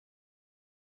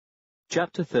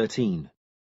Chapter 13.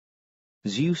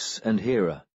 Zeus and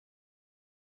Hera.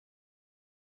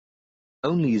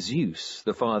 Only Zeus,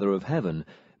 the father of heaven,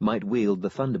 might wield the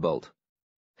thunderbolt,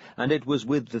 and it was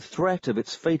with the threat of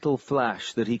its fatal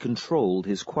flash that he controlled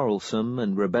his quarrelsome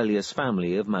and rebellious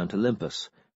family of Mount Olympus.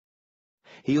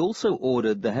 He also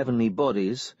ordered the heavenly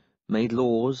bodies, made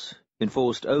laws,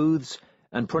 enforced oaths,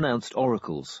 and pronounced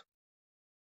oracles.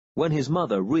 When his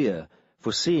mother, Rhea,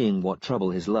 foreseeing what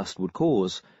trouble his lust would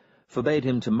cause, forbade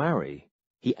him to marry,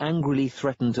 he angrily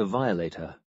threatened to violate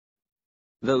her.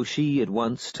 Though she at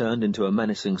once turned into a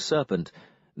menacing serpent,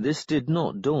 this did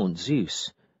not daunt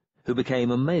Zeus, who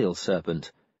became a male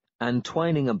serpent, and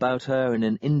twining about her in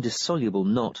an indissoluble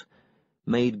knot,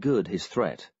 made good his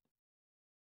threat.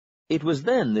 It was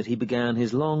then that he began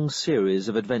his long series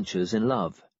of adventures in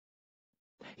love.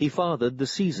 He fathered the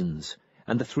seasons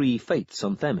and the 3 fates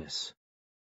on Themis,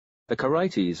 the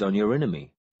Carites on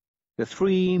Eurynome, the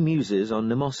 3 muses on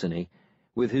Mnemosyne,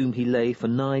 with whom he lay for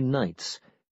 9 nights,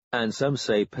 and some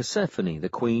say Persephone, the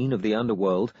queen of the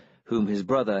underworld, whom his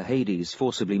brother Hades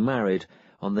forcibly married,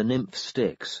 on the nymph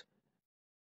Styx.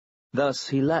 Thus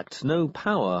he lacked no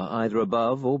power either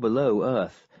above or below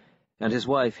earth, and his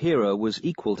wife Hera was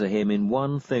equal to him in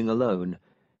one thing alone,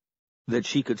 that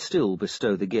she could still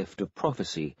bestow the gift of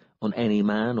prophecy on any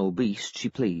man or beast she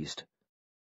pleased.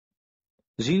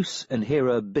 Zeus and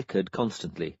Hera bickered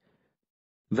constantly.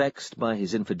 Vexed by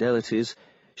his infidelities,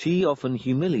 she often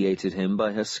humiliated him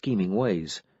by her scheming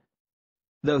ways.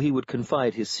 Though he would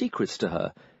confide his secrets to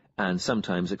her, and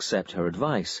sometimes accept her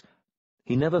advice,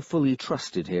 he never fully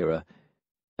trusted Hera,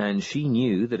 and she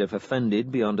knew that if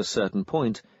offended beyond a certain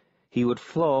point, he would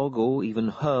flog or even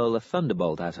hurl a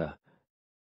thunderbolt at her.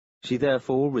 She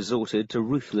therefore resorted to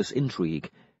ruthless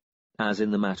intrigue, as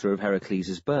in the matter of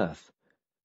Heracles' birth,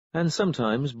 and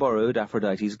sometimes borrowed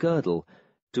Aphrodite's girdle,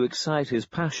 to excite his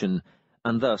passion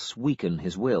and thus weaken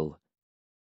his will.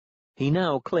 He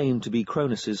now claimed to be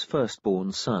Cronus's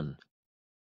firstborn son.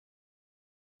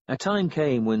 A time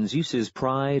came when Zeus's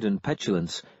pride and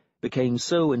petulance became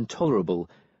so intolerable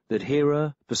that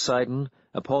Hera, Poseidon,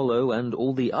 Apollo, and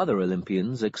all the other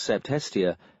Olympians except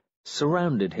Hestia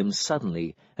surrounded him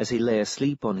suddenly as he lay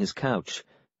asleep on his couch,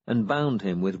 and bound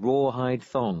him with rawhide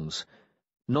thongs,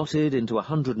 knotted into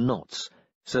 100 knots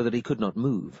so that he could not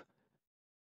move.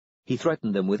 He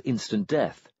threatened them with instant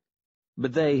death,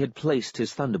 but they had placed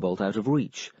his thunderbolt out of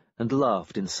reach and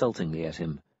laughed insultingly at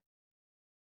him.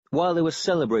 While they were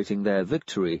celebrating their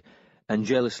victory and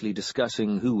jealously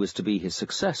discussing who was to be his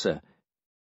successor,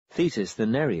 Thetis the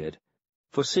Nereid,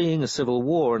 foreseeing a civil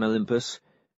war on Olympus,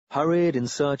 hurried in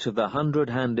search of the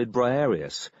 100-handed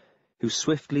Briareus, who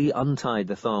swiftly untied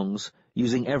the thongs,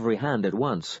 using every hand at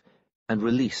once, and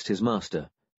released his master.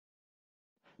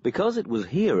 Because it was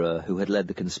Hera who had led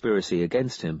the conspiracy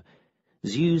against him,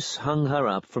 Zeus hung her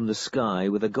up from the sky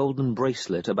with a golden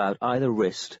bracelet about either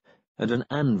wrist and an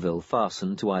anvil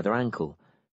fastened to either ankle.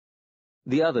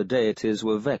 The other deities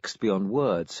were vexed beyond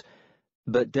words,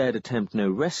 but dared attempt no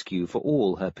rescue for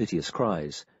all her piteous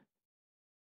cries.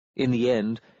 In the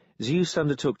end, Zeus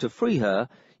undertook to free her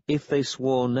if they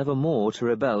swore never more to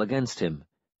rebel against him,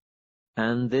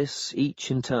 and this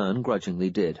each in turn grudgingly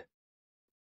did.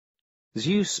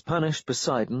 Zeus punished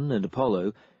Poseidon and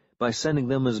Apollo by sending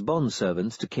them as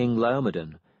bondservants to King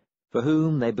Laomedon, for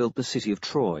whom they built the city of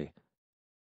Troy,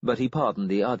 but he pardoned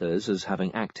the others as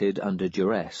having acted under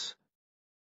duress.